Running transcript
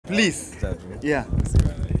Please. Yeah.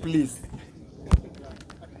 Please.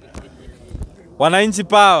 Wananchi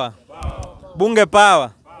power. Bunge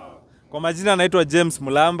power. Kwa majina naitwa James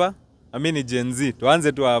Mulamba. Mimi ni Gen Z.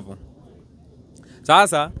 Tuanze tu hapo.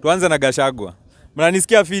 Sasa tuanze na Gachagua.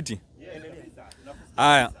 Mnanisikia fiti?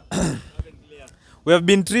 Haya. We have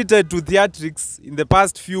been treated to theatrics in the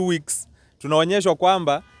past few weeks. Tunaonyeshwa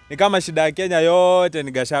kwamba ni kama shida ya Kenya yote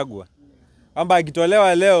ni Gachagua. Kwamba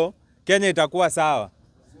akitolewa leo Kenya itakuwa sawa.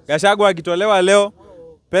 Gachagua akitolewa leo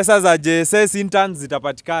pesa za JSS interns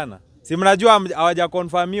zitapatikana. Si mnajua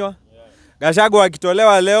hawajakonfirmiwa? Gachagua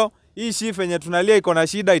akitolewa leo hii shift yenye tunalia iko na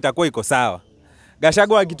shida itakuwa iko sawa.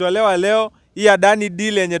 Gachagua akitolewa leo hii Adani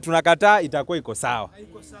deal yenye tunakataa itakuwa iko sawa.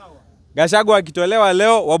 Gachagua akitolewa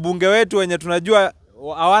leo wabunge wetu wenye tunajua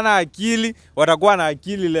hawana akili watakuwa na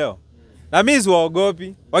akili leo. Na mimi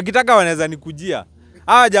siwaogopi. Wakitaka wanaweza nikujia.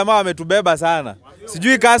 Hawa jamaa wametubeba sana.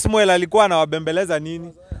 Sijui Kasmuel alikuwa anawabembeleza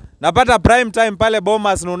nini. Napata prime time pale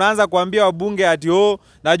Bomas na unaanza kuambia wabunge ati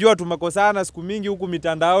najua tumekosana siku mingi huku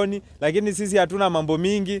mitandaoni lakini sisi hatuna mambo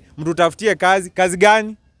mingi, mtutafutie kazi. Kazi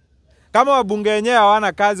gani? Kama wabunge wenyewe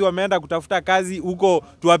hawana kazi wameenda kutafuta kazi huko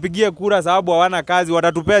tuwapigie kura sababu hawana kazi,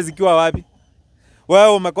 watatupea zikiwa wapi? Wewe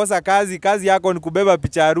umekosa kazi, kazi yako ni kubeba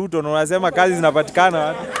picha ya Ruto na unasema kazi zinapatikana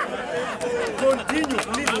wapi?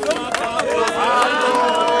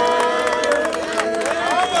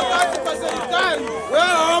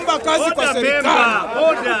 Kazi kwa serikali.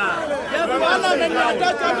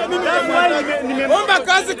 Omba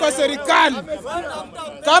kazi kwa serikali.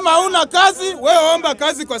 Kama una kazi, wewe omba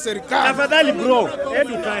kazi kwa serikali. Tafadhali bro,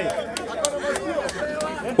 hebu kae.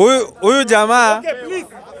 Huyu jamaa okay, please.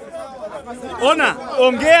 Ona,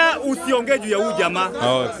 ongea usiongee juu ya huyu jamaa.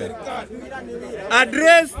 Okay.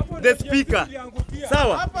 Address the speaker.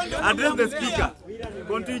 Sawa? Address the speaker.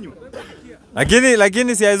 Continue.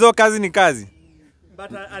 Lakini si hizo kazi ni kazi.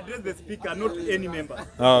 But address the speaker, not any member.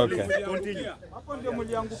 Okay. Please, continue.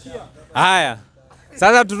 Haya.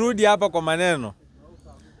 Sasa turudi hapa kwa maneno.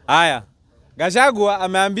 Haya. Gachagua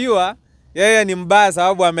ameambiwa yeye ni mbaya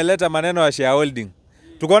sababu ameleta maneno ya shareholding.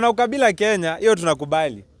 Tuko na ukabila Kenya, hiyo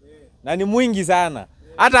tunakubali. Na ni mwingi sana.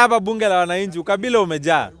 Hata hapa bunge la wananchi ukabila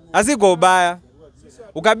umejaa. Asiko ubaya.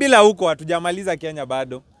 Ukabila huko hatujamaliza Kenya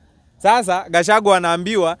bado. Sasa Gachagua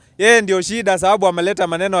anaambiwa yeye ndio shida sababu ameleta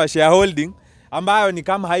maneno ya shareholding ambayo ni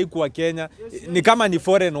kama haikuwa Kenya, ni kama ni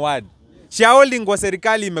foreign word. Shareholding kwa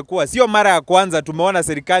serikali imekuwa sio mara ya kwanza tumeona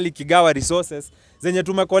serikali kigawa resources zenye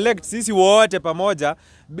tumecollect sisi wote pamoja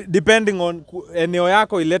depending on eneo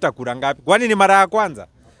yako ileta kura ngapi. Kwani ni mara ya kwanza?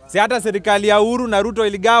 Si hata serikali ya Uhuru na Ruto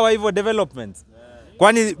iligawa hivyo developments.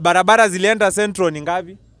 Kwani barabara zilienda Central ni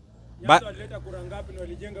ngapi?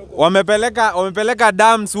 Wamepeleka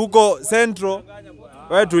dams huko Central.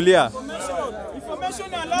 Wewe tulia.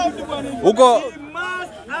 Huko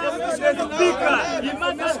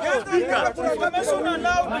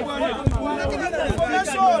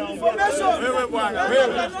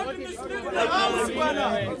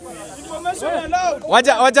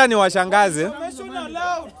Wacha ni washangaze.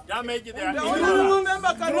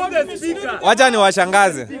 Wacha ni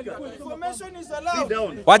washangaze.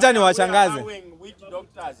 Wacha ni washangaze. Why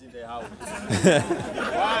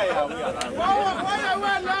are we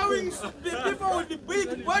allowing people with the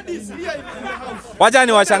big bodies here in the house? Wacha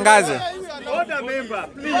ni washangaze.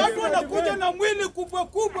 Watu wanakuja na mwili kubwa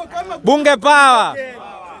kubwa kama bunge power.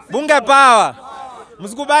 Bunge power.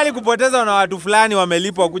 Msikubali kupoteza na watu fulani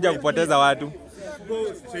wamelipwa kuja kupoteza watu.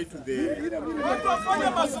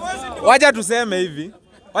 Wacha tuseme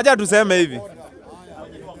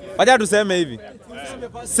hivi.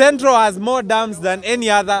 Central has more dams than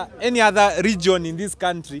any other region in this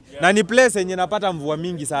country. Na ni place yenye napata mvua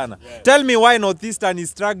mingi sana. Tell me why Northeastern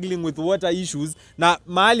is struggling with water issues na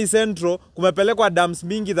mahali Central kumepelekwa dams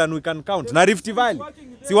mingi than we can count. Na Rift Valley.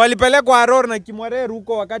 Si walipelekwa Aror na Kimwareru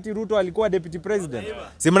huko wakati Ruto alikuwa deputy president.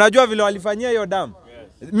 Si mnajua vile walifanyia hiyo dam.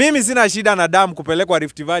 Mimi sina shida na dam kupelekwa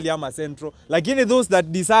Rift Valley ama Central, lakini those that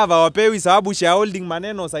deserve hawapewi sababu shareholding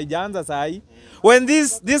maneno haijaanza saa hii. When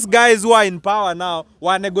these guys who are in power now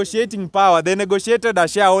were negotiating power, they negotiated a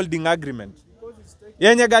shareholding agreement.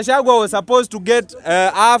 Yenye Gachagua was supposed to get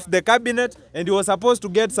half the cabinet and he was supposed to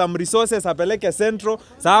get some resources apeleke Central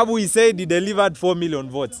sababu he said he delivered 4 million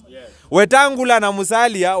votes. Wetangula na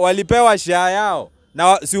Musalia walipewa share yao.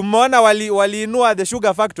 Na si umeona waliinua the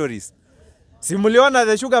sugar factories. Si mliona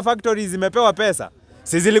the sugar factories zimepewa pesa?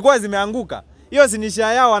 Si zilikuwa zimeanguka? Hiyo si ni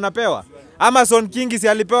share yao wanapewa. Amazon King si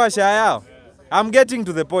alipewa share yao? I'm getting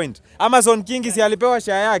to the point. Amazon King si alipewa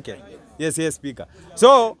share yake? Yes, speaker.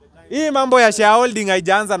 So, hii mambo ya shareholding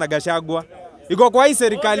haijaanza na Gachagua. Iko kwa hii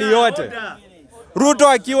serikali yote. Ruto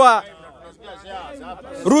akiwa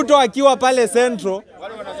Ruto akiwa pale Central.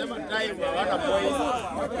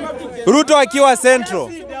 Ruto akiwa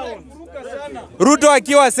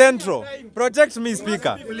Central. Protect me,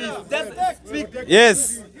 speaker.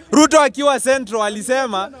 Yes. Ruto akiwa Central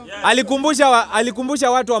alisema,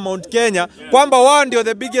 alikumbusha watu wa Mount Kenya kwamba wao ndio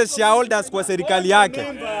the biggest shareholders kwa serikali yake.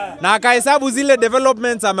 Na akahesabu zile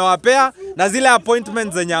developments amewapea na zile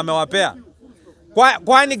appointments zenye amewapea.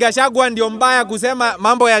 Kwani Gachagua ndio mbaya kusema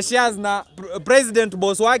mambo ya shares na president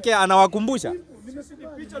boss wake anawakumbusha?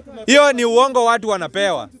 Hiyo ni uongo watu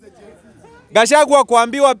wanapewa. Gachagua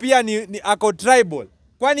kuambiwa pia ni ako tribal.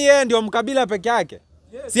 Kwani yeye ndio mkabila peke yake?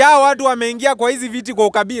 Si hao watu wameingia kwa hizi viti kwa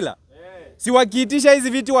ukabila? Si wakiitisha hizi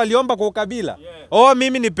viti waliomba kwa ukabila? Oh,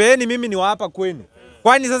 mimi nipeeni, mimi ni wa hapa kwenu.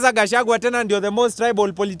 Kwani sasa Gachagua tena ndio the most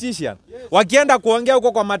tribal politician? Wakienda kuongea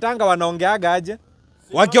huko kwa matanga wanaongeaga aje?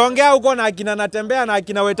 Wakiongea huko na akina Natembea na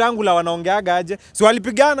akina Wetangula wanaongeaga aje? Si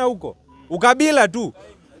walipigana huko? Ukabila tu.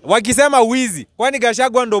 Wakisema wizi, kwani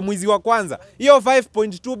Gachagua ndo mwizi wa kwanza? Hiyo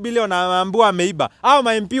 5.2 billion anaambiwa ameiba. Hao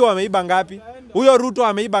ma-MP wameiba ngapi? Huyo Ruto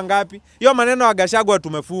ameiba ngapi? Hiyo maneno ya Gachagua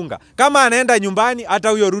tumefunga. Kama anaenda nyumbani, hata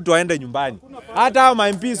huyo Ruto aende nyumbani. Hata hao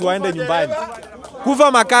ma-MPs waende nyumbani.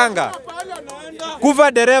 Kufa makanga.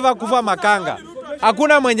 Kufa dereva, kufa makanga.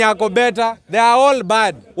 Hakuna mwenye ako better. They are all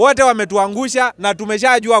bad. Wote wametuangusha na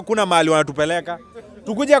tumeshajua hakuna mahali wanatupeleka.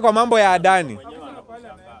 Tukuje kwa mambo ya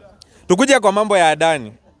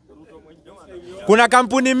Adani. Kuna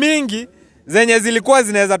kampuni mingi zenye zilikuwa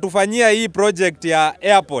zinaweza tufanyia hii project ya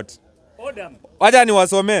airport. Wacha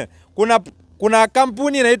niwasomee. Kuna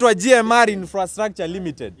kampuni inaitwa GMR Infrastructure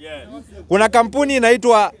Limited. Kuna kampuni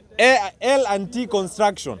inaitwa L&T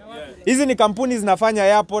Construction. Hizi ni kampuni zinafanya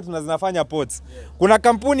airport na zinafanya ports. Kuna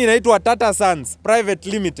kampuni inaitwa Tata Sons Private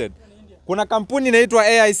Limited. Kuna kampuni inaitwa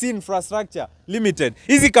AIC Infrastructure Limited.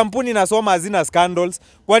 Hizi kampuni nasoma hazina scandals.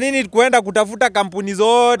 Kwa nini kuenda kutafuta kampuni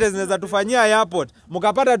zote zinaweza tufanyia airport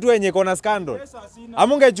mkapata tu yenye iko na scandal?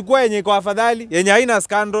 Amungechukua yenye iko afadhali, yenye haina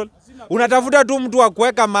scandal. Unatafuta tu mtu wa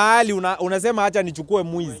kuweka mahali unasema acha nichukue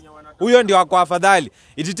mwizi. Huyo ndio wako afadhali.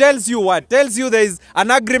 It tells you what? Tells you there is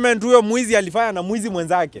an agreement huyo mwizi alifanya na mwizi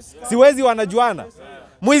mwenzake. Siwezi wanajuana.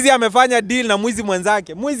 Mwizi amefanya deal na mwizi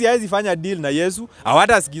mwenzake. Mwizi hawezi fanya deal na Yesu,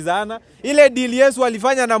 hawatasikizana. Ile deal Yesu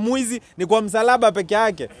alifanya na mwizi ni kwa msalaba peke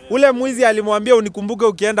yake. Ule mwizi alimwambia unikumbuke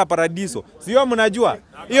ukienda paradiso. Sio mnajua?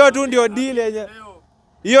 Hiyo tu ndio deal yenye.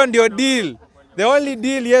 Hiyo ndio deal. The only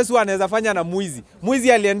deal Yesu anaweza fanya na mwizi.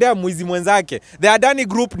 Mwizi aliendea mwizi mwenzake. The Adani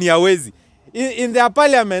group ni hawezi. In their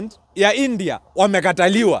parliament ya India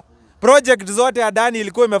wamekataliwa. Project zote Adani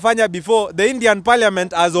ilikuwa imefanya before the Indian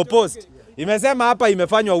parliament as opposed. Imesema hapa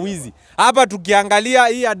imefanywa wizi. Hapa tukiangalia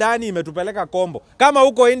hii Adani imetupeleka kombo. Kama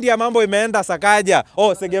huko India mambo imeenda Sakaja,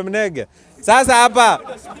 Segemnege. Sasa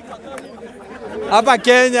hapa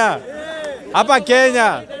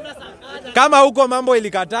Kenya. Kama huko mambo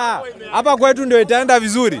ilikataa, hapa kwetu ndio itaenda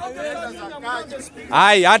vizuri.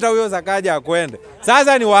 Hata huyo Sakaja akwende.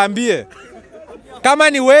 Sasa niwaambie, kama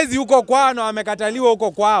ni wezi huko kwao na wamekataliwa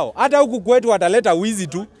huko kwao, hata huku kwetu wataleta wizi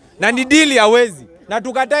tu. Na ni deal ya wezi. Na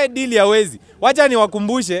tukatae deal ya wezi. Wacha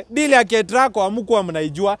niwakumbushe, deal ya Ketrako hamkuwa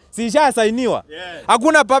mnaijua, si ishasainiwa.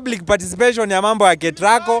 Hakuna public participation ya mambo ya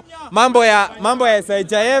Ketrako, mambo ya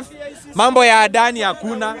SHIF, mambo ya Adani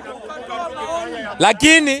hakuna.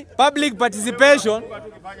 Lakini public participation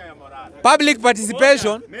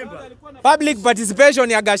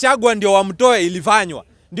ya Gachagua ndio wamtoe ilifanywa.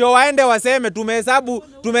 Ndio waende waseme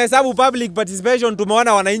tumehesabu public participation,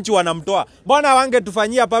 tumeona wananchi wanamtoa. Mbona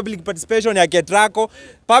wangetufanyia public participation ya Ketrako,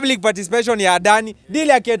 public participation ya Adani? Deal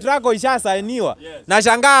ya Ketrako ishasainiwa. Na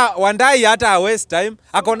shangaa Wandai hata waste time,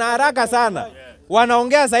 ako na haraka sana.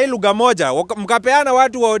 Wanaongea sahi lugha moja, mkapeana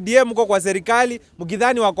watu wa ODM mko kwa serikali,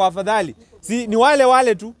 mkidhani wako afadhali. Si ni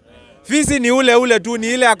wale tu. Fisi ni ule tu,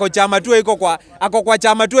 ni ile ako chama tu iko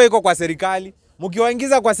kwa serikali.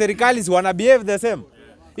 Mkiwaingiza kwa serikali si wana behave the same.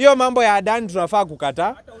 Hiyo mambo ya Adani tunafaa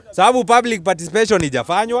kukataa, sababu public participation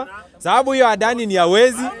haijafanywa, sababu hiyo Adani ni ya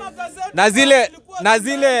wezi.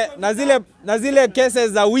 Na zile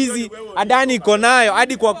cases za wizi Adani iko nayo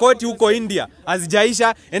hadi kwa koti huko India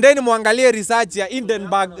hazijaisha. Endeni muangalie research ya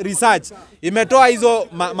Hindenburg Research, imetoa hizo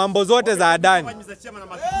mambo zote za Adani.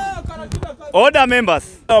 Order members.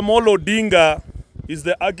 Amolo Odinga is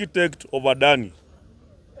the architect of Adani.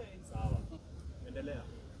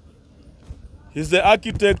 He's the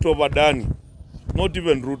architect of Adani, not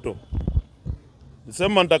even Ruto.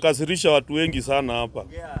 Nisema nitakasirisha watu wengi sana hapa.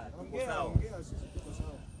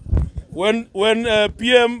 When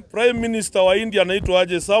Prime Minister wa India anaitwa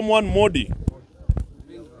aje, someone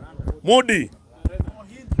Modi.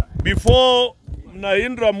 Before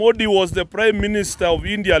Narendra Modi was the Prime Minister of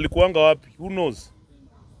India, alikuanga wapi? Who knows?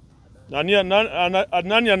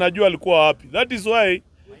 Nani anajua alikuwa wapi? That is why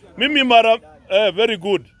mimi very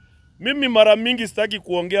good. Mimi mara mingi sitaki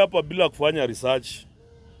kuongea hapa bila kufanya research.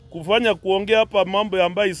 Kuongea hapa mambo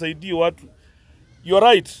ambayo isaidii watu. You're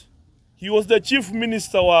right. He was the chief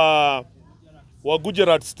minister wa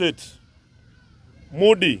Gujarat state.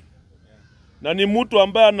 Modi. Na ni mtu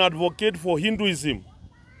ambaye ana advocate for Hinduism.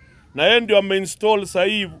 Na yeye ndio ameinstall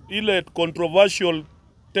sahi ile controversial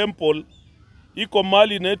temple iko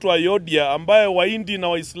mali inaitwa Ayodhya ambaye Wahindi na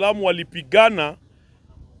Waislamu walipigana.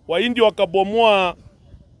 Wahindi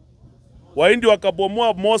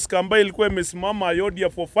wakabomoa mosque ambayo ilikuwa imesimama Ayodhya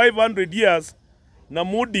for 500 years, na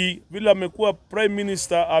Modi vile amekuwa prime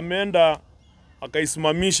minister ameenda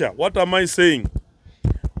akaisimamisha. What am I saying?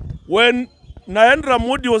 When Narendra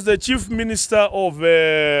Modi was the chief minister of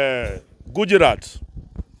Gujarat,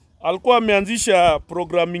 alikuwa ameanzisha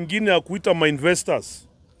program nyingine ya kuita my investors.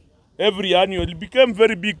 Every annual, it became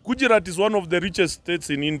very big. Gujarat is one of the richest states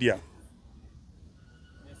in India.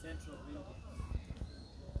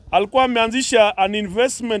 Alikuwa ameanzisha an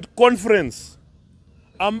investment conference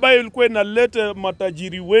ambayo ilikuwa inaleta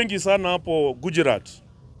matajiri wengi sana hapo Gujarat.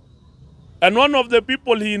 And one of the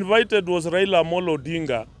people he invited was Raila Amolo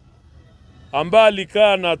Odinga, ambaye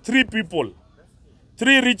alikaa na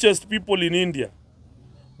three richest people in India.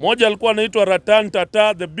 Moja alikuwa anaitwa Ratan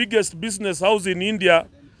Tata, the biggest business house in India.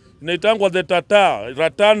 Inaitangwa the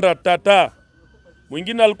Ratan Tata.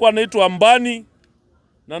 Mwingine alikuwa anaitwa Ambani,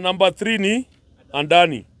 na number 3 ni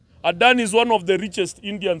Adani. Adani is one of the richest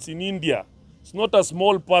Indians in India. It's not a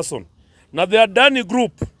small person. Na the Adani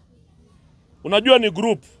group, unajua ni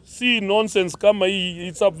group, si nonsense kama hii.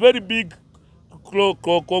 It's a very big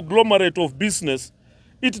conglomerate of business.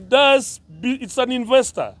 It's an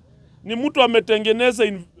investor. Ni mtu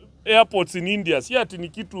ametengeneza airports in India. Si ati ni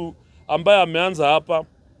kitu ambaye ameanza hapa.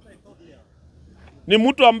 Ni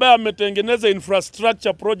mtu ambaye ametengeneza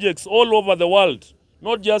infrastructure projects all over the world,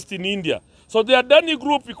 not just in India. So the Adani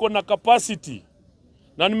group iko na capacity.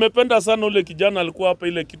 Na nimependa sana ule kijana alikuwa hapa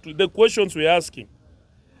ile kitu, the questions we asking.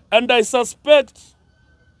 And I suspect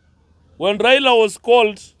when Raila was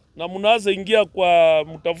called, na mnaanza ingia kwa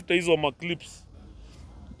mtafuta hizo maclips.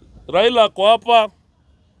 Raila ako hapa,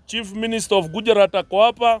 chief minister of Gujarat ako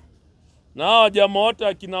hapa, na hawa jamaa wote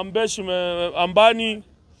akina Ambani,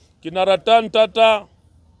 kina Ratan Tata,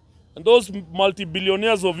 and those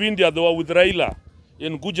multi-billionaires of India, they were with Raila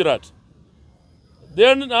in Gujarat.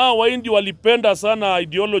 Then Wahindi walipenda sana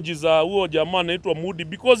ideology za huo jamaa anaitwa Modi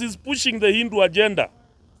because he's pushing the Hindu agenda.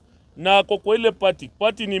 Na kwa ile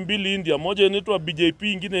party ni mbili India, moja inaitwa BJP,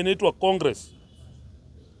 ingine inaitwa Congress.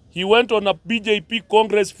 He went on a BJP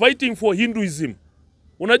Congress fighting for Hinduism.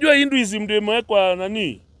 Unajua Hinduism ndio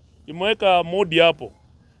imeweka Modi hapo.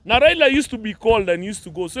 Na Raila used to be called and used to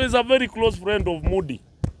go. So he's a very close friend of Modi.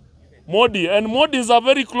 And Modi is a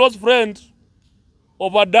very close friend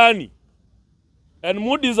of Adani. And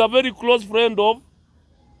Modi is a very close friend of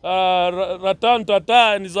Ratan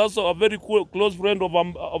Tata, and is also a very close friend of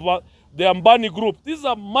the Ambani group. These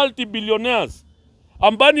are multi-billionaires.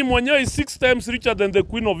 Ambani mwenyewe is 6 times richer than the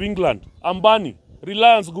Queen of England. Ambani,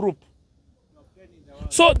 Reliance Group.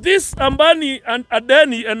 So this Ambani and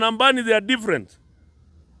Adani and Ambani, they are different.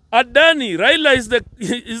 Adani, Raila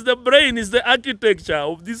is the brain, is the architecture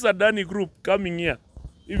of this Adani group coming here.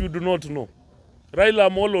 If you do not know, Raila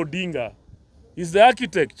Amolo Odinga is the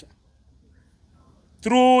architecture.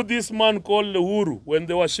 Through this man called Uhuru, when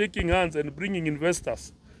they were shaking hands and bringing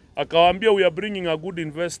investors, Akaambia, we are bringing a good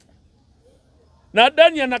investor. Na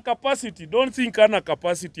Adani ana capacity, don't think ana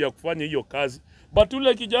capacity ya kufanya hiyo kazi. But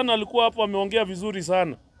ule kijana alikuwa hapa ameongea vizuri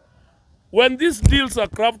sana. When these deals are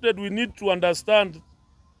crafted, we need to understand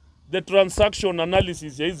the transaction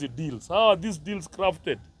analysis ya hizi deals. How are these deals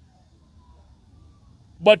crafted?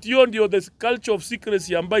 But hiyo ndio the culture of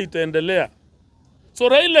secrecy ambayo itaendelea. So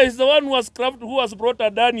Raila is the one who has brought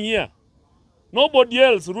Adani here. Nobody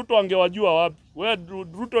else. Ruto angewajua wapi? Where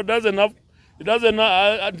Ruto doesn't have,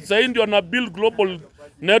 sahi ndio ana build global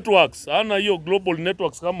networks. Hana hiyo global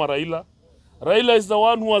networks kama Raila. Raila is the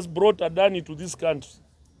one who has brought Adani to this country.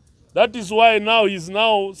 That is why now he is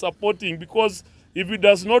now supporting, because if he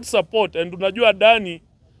does not support, and unajua Adani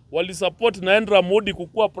wali support Narendra Modi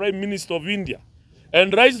kukuwa prime minister of India.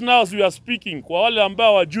 And right now as we are speaking, kwa wale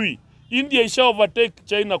ambao wajui, India isha overtake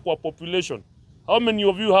China kwa population. How many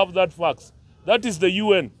of you have that facts? That is the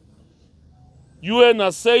UN. UN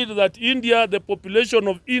has said that India, the population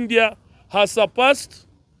of India has surpassed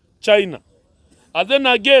China. And then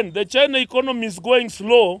again, the China economy is going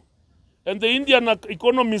slow and the Indian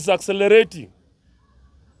economy is accelerating.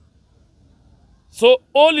 So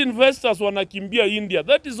all investors wanakimbia India.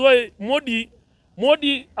 That is why Modi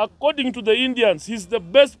Modi, according to the Indians, he's the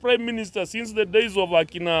best prime minister since the days of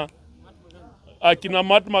Akina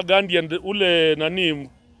Mahatma Gandhi and ule nani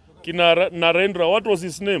kina Narendra. What was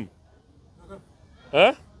his name?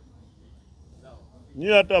 Eh? Ni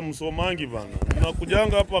hata msomangi bana.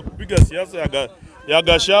 Mnakujanga hapa kupiga siasa ya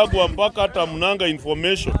Gachagua mpaka hata mnanga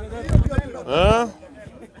information. Eh?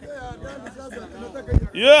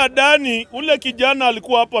 Yeah, Adani, ule kijana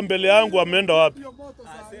alikuwa hapa mbele yangu, ameenda wapi?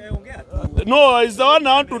 No, is the one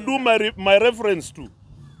I want to do my reference to.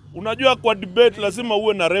 Unajua kwa debate lazima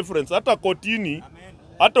uwe na reference. Hata kotini,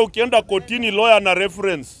 hata ukienda kotini lawyer na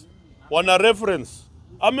reference. Wana reference.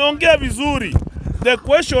 Ameongea vizuri. The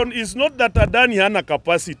question is not that Adani hana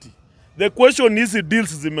capacity. The question is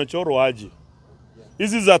deals zimechorwa aje.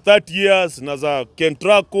 Hizi za 30 years na za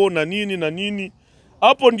Kentraco na nini.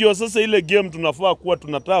 Hapo ndio sasa ile game tunafaa kuwa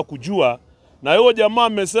tunataka kujua. Na huyo jamaa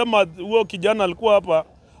amesema, huyo kijana alikuwa hapa,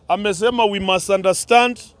 amesema we must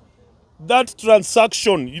understand that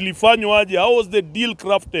transaction ilifanywa aje, how was the deal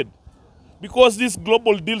crafted, because these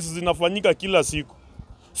global deals zinafanyika kila siku.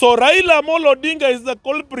 So Raila Amolo Odinga is the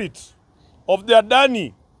culprit of the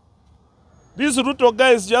Adani. This Ruto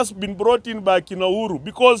guy has just been brought in by kina Uhuru,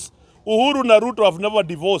 because Uhuru na Ruto have never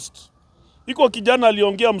divorced. Iko kijana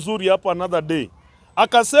aliongea mzuri hapa another day.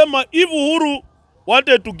 Akasema if Uhuru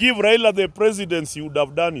wanted to give Raila the presidency, he would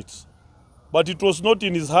have done it. But it was not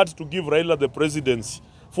in his heart to give Raila the presidency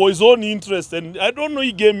for his own interest. And I don't know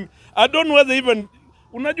I don't know whether even,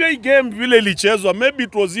 unajua hii game vile ilichezwa, maybe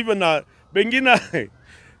it was even a, bengina,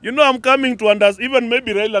 you know, I'm coming to understand, even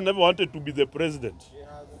maybe Raila never wanted to be the president.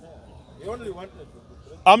 He only wanted to be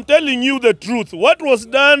president. I'm telling you the truth. What was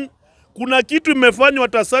done, kuna kitu imefanywa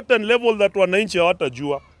at a certain level that wananchi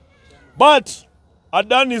hawatajua. But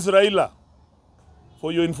Adani is Raila,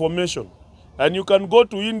 for your information. And you can go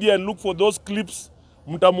to India and look for those clips.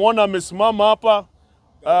 Mtamuona amesimama hapa.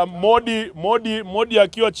 Modi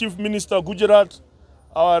akiwa chief minister Gujarat.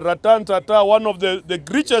 Ratan Tata, one of the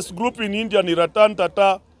richest group in India ni Ratan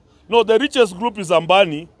Tata. No, the richest group is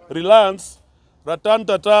Ambani, Reliance. Ratan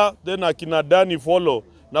Tata, then akina Adani follow.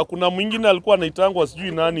 Na kuna mwingine alikuwa anaitangwa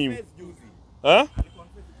sijui nani. Huh?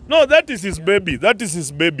 No, that is his baby. That is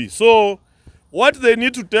his baby. So, what they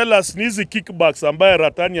need to tell us ni hizi kickbacks ambaye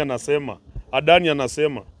Adani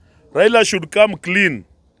anasema. Raila should come clean.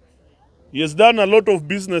 He has done a lot of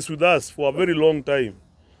business with us for a very long time.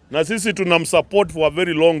 Na sisi tunamsupport for a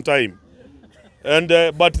very long time. And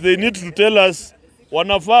but they need to tell us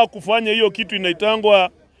wanafaa kufanya hiyo kitu inaitangwa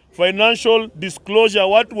financial disclosure,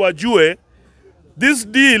 watu wajue this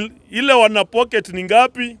deal ile wana pocket ni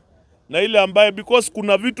ngapi na ile ambaye, because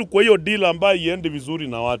kuna vitu kwa hiyo deal ambaye iende vizuri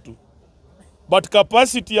na watu. But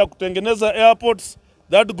capacity ya kutengeneza airports,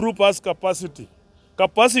 that group has capacity.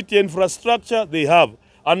 Capacity infrastructure they have.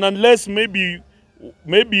 And unless maybe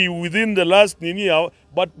within the last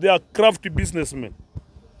but they are crafty businessmen.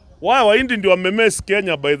 Why Waindi ndio wamemess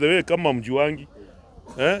Kenya, by the way, kama mjuangi.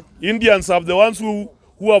 Indians are the ones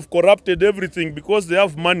who have corrupted everything because they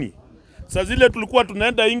have money. Sasa zile tulikuwa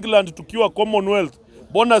tunaenda England tukiwa Commonwealth,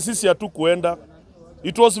 bona sisi hatukuenda.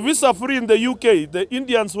 It was visa free in the UK. The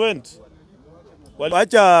Indians went.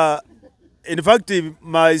 Acha, in fact,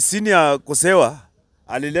 my senior Kosewa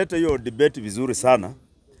alileta hiyo debate vizuri sana.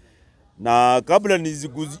 Na kabla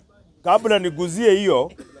niguzie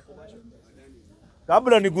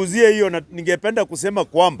hiyo na ningependa kusema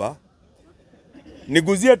kwamba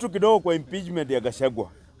niguzie tu kidogo kwa impeachment ya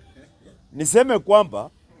Gachagua. Niseme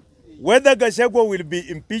kwamba whether Gachagua will be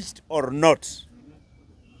impeached or not,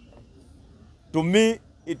 to me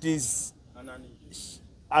it is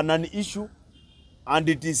an issue and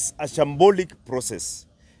it is a shambolic process.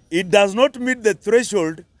 It does not meet the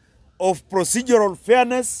threshold of procedural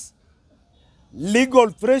fairness,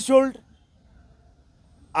 legal threshold,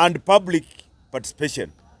 and public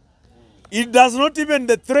participation. It does not even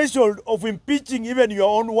the threshold of impeaching even your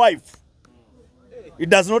own wife. It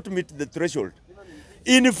does not meet the threshold.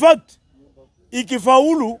 In fact,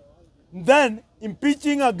 ikifaulu, then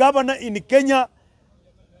impeaching a governor in Kenya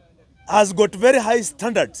has got very high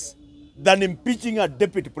standards than impeaching a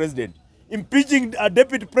deputy president. Impeaching a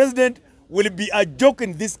deputy president will be a joke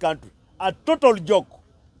in this country, a total joke.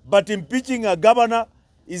 But impeaching a governor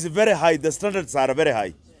is very high. The standards are very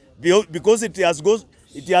high because it has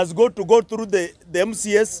got to go through the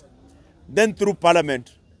MCS, then through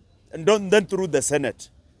Parliament, and then through the Senate.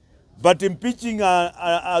 But impeaching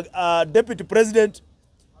a deputy president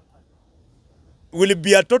will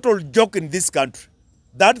be a total joke in this country.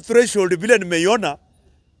 That threshold, Villain Mayona,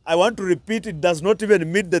 I want to repeat, it does not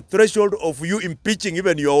even meet the threshold of you impeaching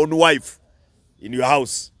even your own wife in your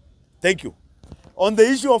house. Thank you. On the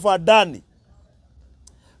issue of Adani,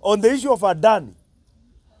 on the issue of Adani,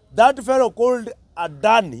 that fellow called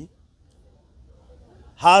Adani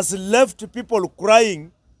has left people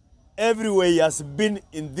crying everywhere he has been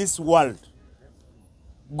in this world.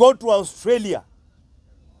 Go to Australia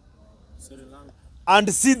and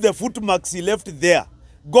see the footmarks he left there.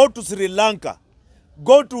 Go to Sri Lanka.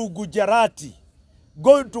 Go to Gujarati.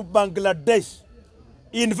 Go to Bangladesh.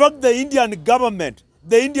 In fact, the Indian government,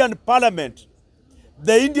 the Indian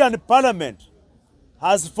parliament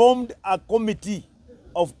has formed a committee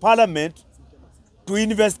of parliament to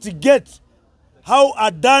investigate how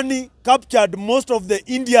Adani captured most of the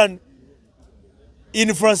Indian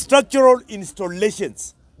infrastructural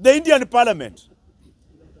installations. The Indian parliament.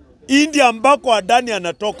 India ambako Adani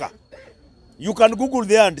anatoka. You can Google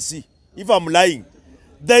there and see if I'm lying.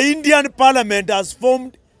 The Indian parliament has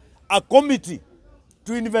formed a committee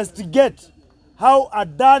to investigate how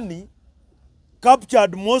Adani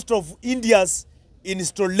captured most of India's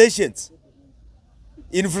installations,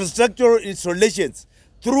 infrastructural installations,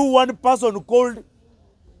 through one person called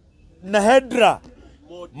Narendra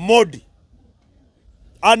Modi.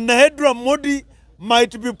 And Narendra Modi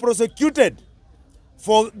might be prosecuted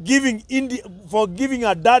for giving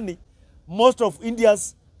Adani most of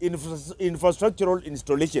India's infrastructural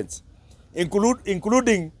installations,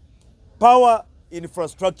 including power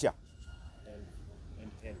infrastructure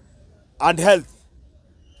and health.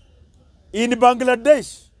 In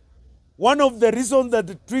Bangladesh, one of the reasons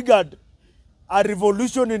that triggered a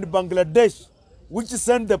revolution in Bangladesh, which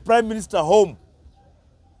sent the Prime Minister home,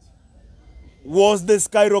 was the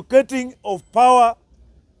skyrocketing of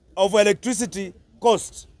electricity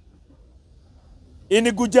costs. In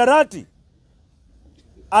Gujarati,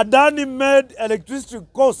 Adani made electricity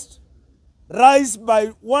costs rise by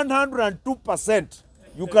 102%.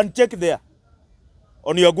 You can check there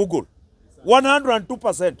on your Google.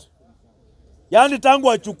 102%. Yani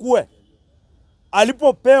tangu achukue,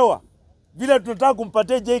 alipopewa, vile tunataka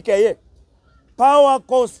kumpatia JKA, power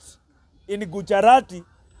cost in Gujarati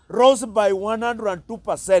rose by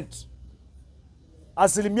 102%.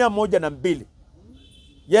 Asilimia 102.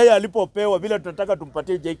 Yeye alipopewa vile tunataka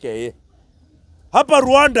tumpatie JKA. Hapa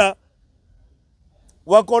Rwanda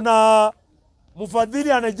wako na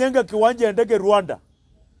mfadhili anajenga kiwanja ya ndege Rwanda.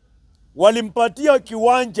 Walimpatia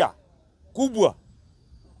kiwanja kubwa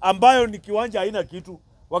ambayo ni kiwanja haina kitu.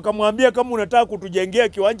 Wakamwambia kama unataka kutujengea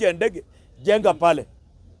kiwanja ya ndege, jenga pale.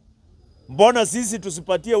 Mbona sisi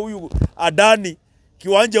tusipatie huyu Adani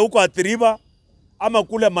kiwanja huko Athiriva ama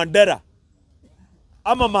kule Mandera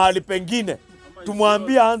ama mahali pengine?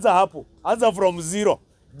 Tumwambia anza hapo. Anza from zero.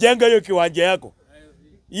 Jenga hiyo kiwanja yako.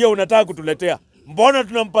 Hiyo unataka kutuletea. Mbona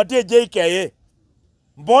tunampatia JKA?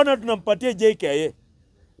 Mbona tunampatia JKA?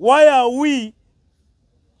 Why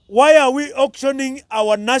are we auctioning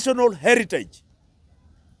our national heritage?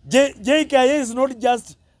 JKA is not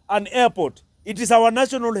just an airport. It is our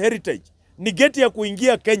national heritage. Ni geti ya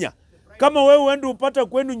kuingia Kenya. Kama wewe uende upata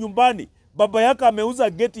kwenu nyumbani, baba yako ameuza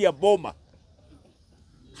geti ya boma.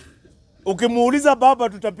 Ukimuuliza baba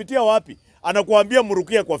tutapitia wapi? Anakuambia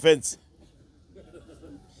murukia kwa fence.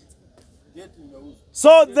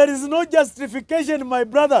 So there is no justification, my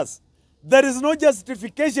brothers. There is no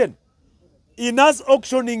justification in us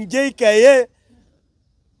auctioning JKA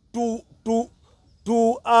to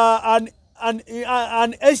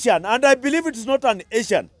an Asian. And I believe it is not an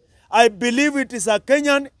Asian. I believe it is a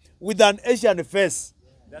Kenyan with an Asian face.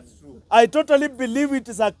 That's true. I totally believe it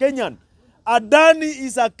is a Kenyan. Adani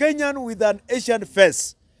is a Kenyan with an Asian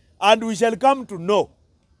face. And we shall come to know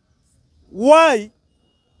why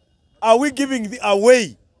are we giving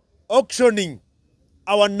away, auctioning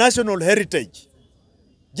our national heritage.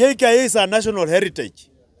 JKA is a national heritage.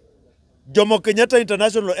 Jomo Kenyatta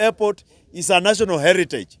International Airport is a national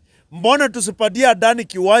heritage. Mbona tusipatie Adani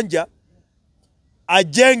kiwanja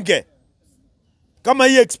ajenge? Kama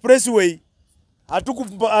hii expressway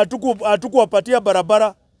hatukuwapatia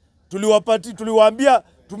barabara, tuliwaambia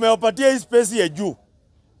tumewapatia hii space ya juu.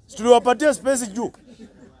 Tuliwapatia space juu.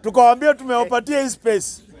 Tukawaambia tumewapatia hii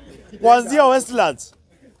space kuanzia Westlands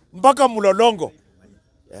mpaka Mlolongo.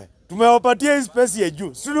 Tumewapatia hii space ya juu.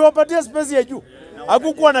 Tuliwapatia space ya juu.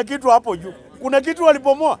 Hakukuwa na kitu hapo juu. Kuna kitu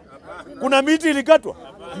walipomoa. Kuna miti ilikatwa.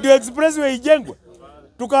 Ndio expressway ijengwe.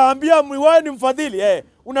 Tukaambia wewe ni mfadhili,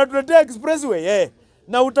 unatuletea expressway,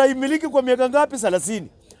 na utaimiliki kwa miaka ngapi? 30.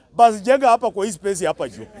 Basi jenga hapa kwa hii space hapa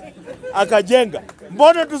juu. Akajenga.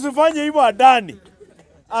 Mbona tusifanye hivyo Adani?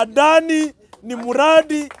 Adani ni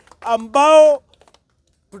muradi ambao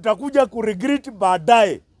tutakuja kuregret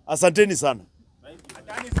baadaye. Asanteni sana.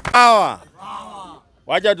 Power.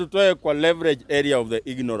 Wacha tutoe kwa leverage area of the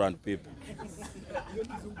ignorant people.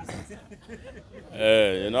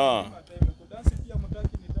 You know.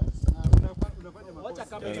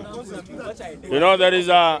 You know, there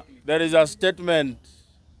is a statement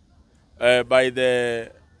by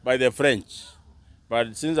the French,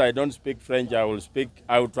 but since I don't speak French, I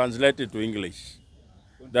will translate it to English.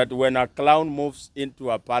 That when a clown moves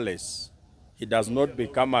into a palace, he does not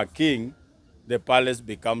become a king, the palace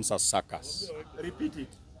becomes a circus. Repeat it.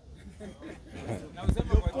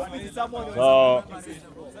 So,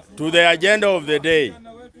 to the agenda of the day.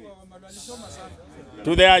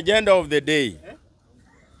 To the agenda of the day.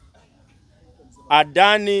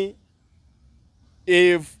 Adani,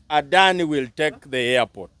 if Adani will take the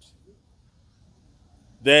airport,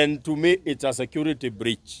 then to me it's a security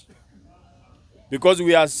breach. Because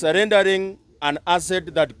we are surrendering an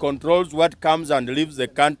asset that controls what comes and leaves the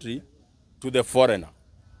country to the foreigner.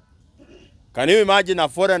 Can you imagine a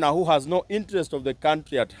foreigner who has no interest of the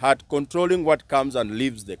country at heart controlling what comes and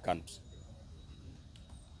leaves the country?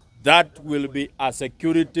 That will be a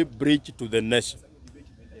security breach to the nation.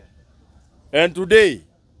 And today,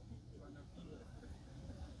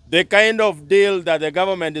 the kind of deal that the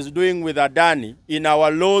government is doing with Adani, in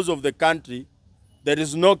our laws of the country, there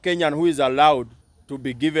is no Kenyan who is allowed to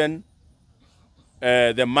be given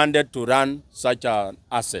the mandate to run such an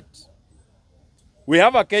asset. We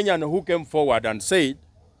have a Kenyan who came forward and said,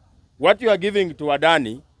 what you are giving to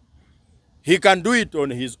Adani, he can do it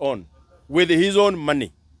on his own, with his own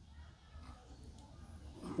money.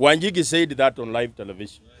 Wanjigi said that on live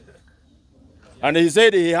television. And he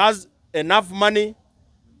said he has enough money,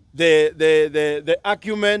 the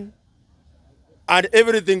acumen, and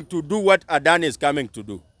everything to do what Adani is coming to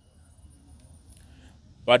do.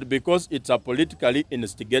 But because it's a politically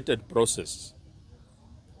instigated process,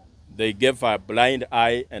 they gave a blind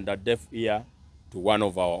eye and a deaf ear to one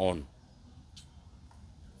of our own.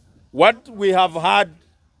 What we have heard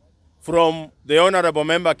from the Honorable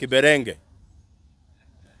Member Kiberenge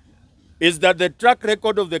is that the track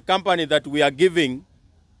record of the company that we are giving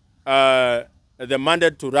the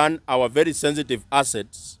mandate to run our very sensitive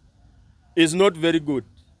assets is not very good.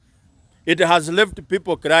 It has left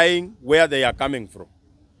people crying where they are coming from,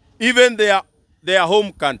 even their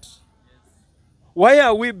home country. Why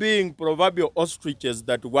are we being proverbial ostriches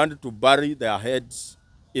that want to bury their heads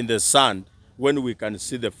in the sand when we can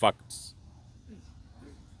see the facts?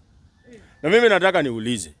 Na mimi nataka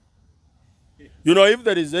niulize. You know, if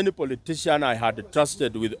there is any politician I had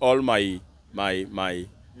trusted with all I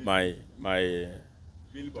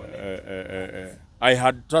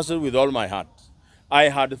had trusted with all my heart, I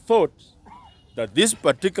had thought that this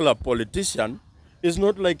particular politician is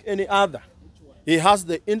not like any other. He has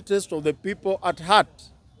the interest of the people at heart.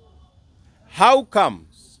 How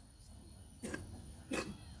comes?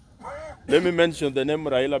 Let me mention the name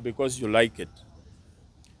Raila because you like it.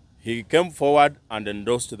 He came forward and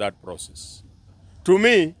endorsed that process. To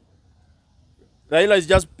me, Raila is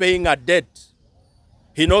just paying a debt.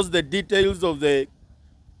 He knows the details of the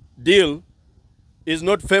deal is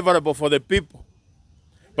not favorable for the people.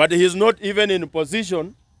 But he is not even in a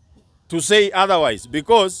position to say otherwise,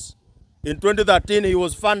 because in 2013 he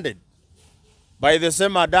was funded by the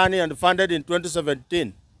same Adani and funded in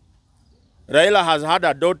 2017. Raila has had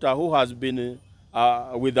a daughter who has been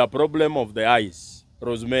with a problem of the eyes,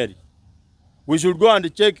 Rosemary. We should go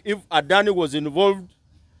and check if Adani was involved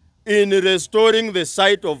in restoring the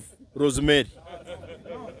sight of Rosemary.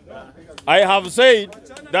 I have said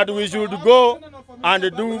that we should go and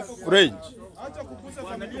do French.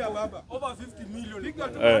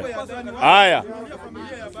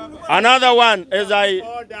 Another one, as I...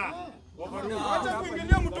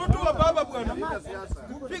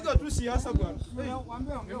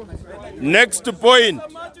 Next point.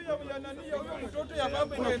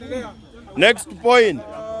 Next point.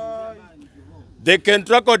 The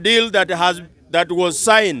Kentraco deal that was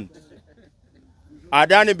signed,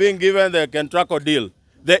 Adani being given the Kentraco deal,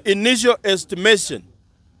 the initial estimation,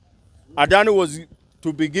 Adani was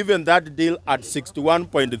to be given that deal at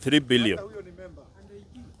 61.3 billion.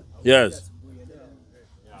 Yes.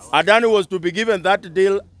 Adani was to be given that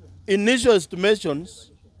deal. Initial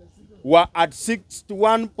estimations were at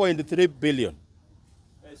 61.3 billion.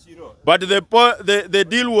 But the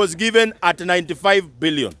deal was given at 95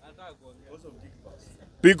 billion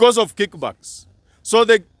because of kickbacks. So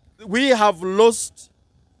we have lost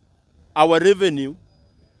our revenue,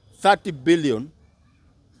 30 billion,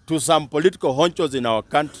 to some political honchos in our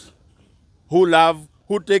country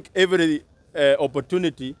who take every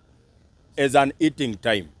opportunity as an eating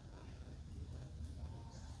time.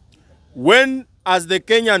 When, as the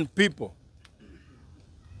Kenyan people,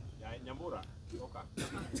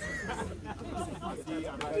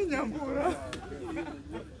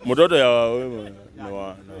 Mtoto ya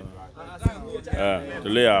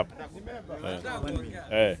tulia hapa.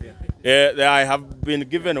 I have been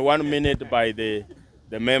given 1 minute by the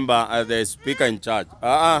member, the speaker in charge.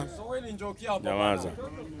 Nyamaza.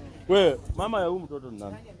 We, mama ya huyu mtoto ni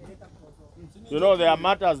nani? You know, there are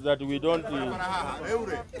matters that we don't...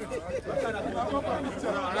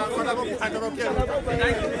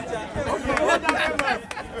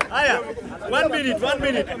 Aya, 1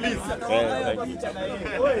 minute, please.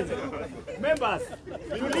 Members,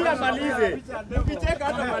 tulia malize. Ukicheka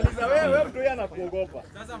hata maliza. Wewe mtu yeye anakuogopa.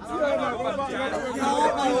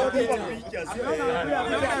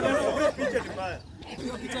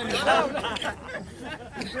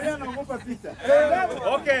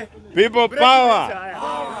 Okay. People power.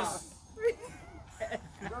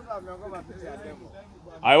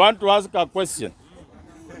 I want to ask a question.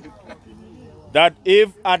 That if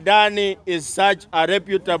Adani is such a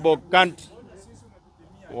reputable country,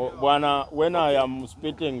 when I am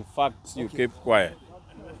spitting facts, you keep quiet.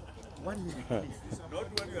 1 minute,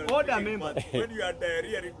 please. Order, members. When you are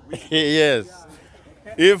diarrhea. Yes.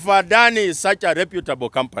 If Adani is such a reputable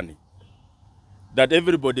company that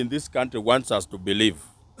everybody in this country wants us to believe,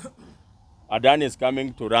 Adani is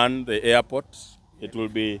coming to run the airport. It will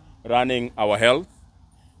be running our health.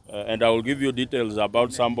 And I will give you details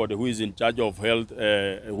about somebody who is in charge of health,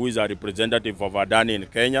 who is a representative of Adani in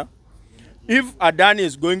Kenya. If Adani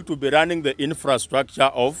is going to be running the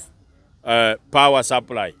infrastructure of power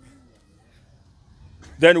supply,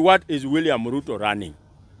 then what is William Ruto running?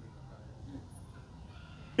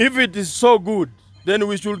 If it is so good, then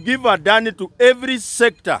we should give Adani to every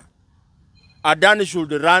sector. Adani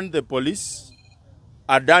should run the police.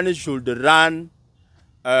 Adani should run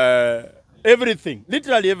everything,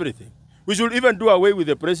 literally everything. We should even do away with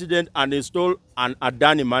the president and install an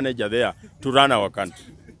Adani manager there to run our country.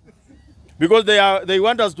 Because they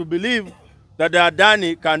want us to believe that the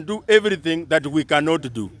Adani can do everything that we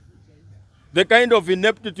cannot do. The kind of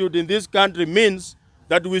ineptitude in this country means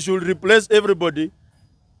that we should replace everybody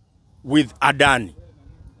with Adani.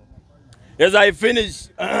 As I finish,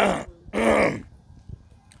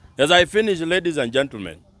 ladies and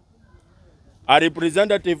gentlemen, a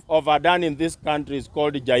representative of Adani in this country is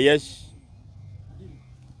called Jayesh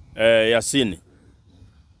Yassini.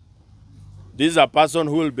 This is a person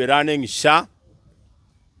who will be running SHA.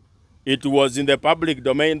 It was in the public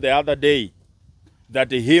domain the other day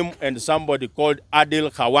that him and somebody called Adil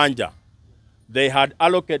Khawanja, they had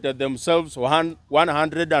allocated themselves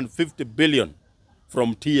 150 billion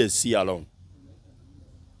from TSC alone.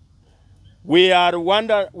 We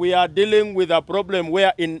are dealing with a problem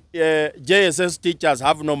where in JSS teachers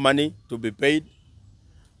have no money to be paid,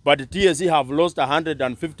 but TSC have lost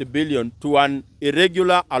 150 billion to an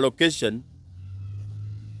irregular allocation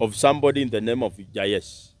of somebody in the name of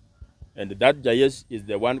Jayesh. And that Jayesh is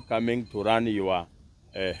the one coming to run your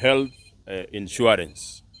health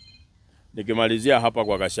insurance. Nikimalizia hapa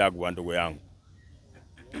kwa Gachagua ndugu yangu.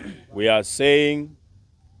 We are saying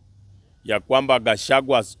ya kwamba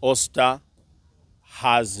Gachagua's ouster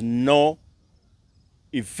has no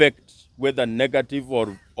effect, whether negative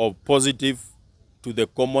or positive, to the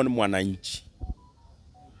common mwananchi.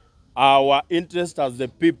 Our interest as the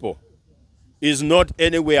people is not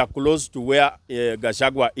anywhere close to where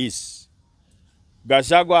Gachagua is.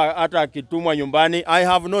 Gachagua hata akitumwa nyumbani, I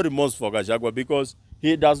have no remorse for Gachagua because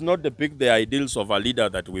he does not depict the ideals of a leader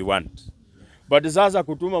that we want. But sasa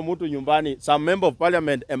kutuma mtu nyumbani, some member of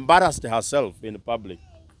parliament embarrassed herself in public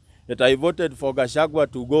that I voted for Gachagua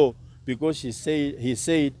to go because he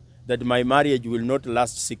said that my marriage will not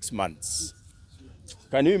last 6 months.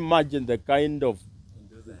 Can you imagine the kind of...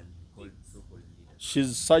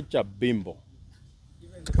 She's such a bimbo.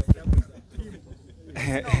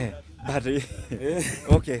 But,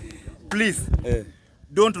 okay, please,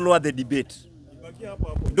 don't lower the debate.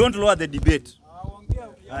 Don't lower the debate.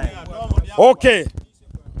 Okay.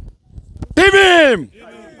 Tibim!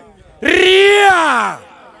 Ria!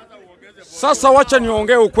 Sasa wacha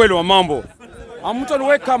niongee ukweli wa mambo.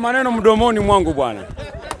 Hamtaniweka maneno mdomoni mwangu bwana.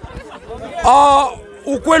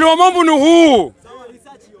 Ukweli wa mambo ni huu.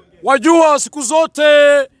 Wajua siku zote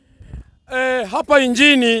hapa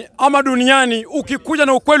injini ama duniani ukikuja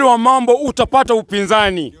na ukweli wa mambo utapata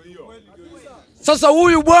upinzani. Sasa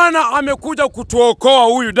huyu bwana amekuja kutuokoa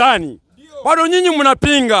huyu Dani. Bado nyinyi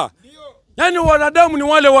mnapinga. Yaani wanadamu ni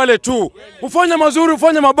wale wale tu. Ufanye mazuri,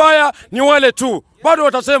 ufanye mabaya ni wale tu. Bado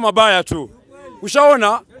watasema mabaya tu.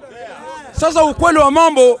 Ushaona? Sasa ukweli wa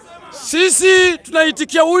mambo, sisi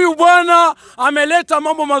tunaitikia huyu bwana ameleta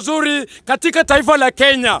mambo mazuri katika taifa la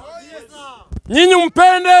Kenya. Nyinyi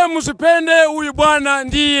mpende msipende, huyu bwana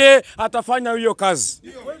ndiye atafanya hiyo kazi.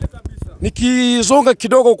 Nikizonga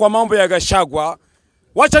kidogo kwa mambo ya Gachagua,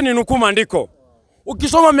 wacha ninukuu maandiko.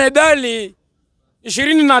 Ukisoma medali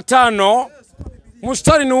 25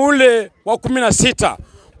 mstari ni ule wa 16.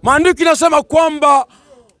 Maandiko inasema kwamba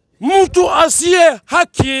mtu asiye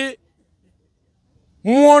haki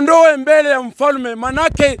muondoe mbele ya mfalme.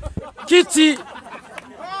 Manake kiti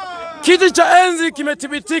cha enzi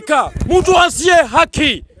kimethibitika. Mtu asiye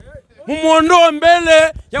haki muondoe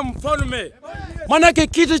mbele ya mfalme. Manake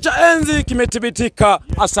kiti cha enzi kimethibitika.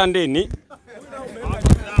 Asanteni.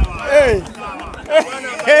 Hey.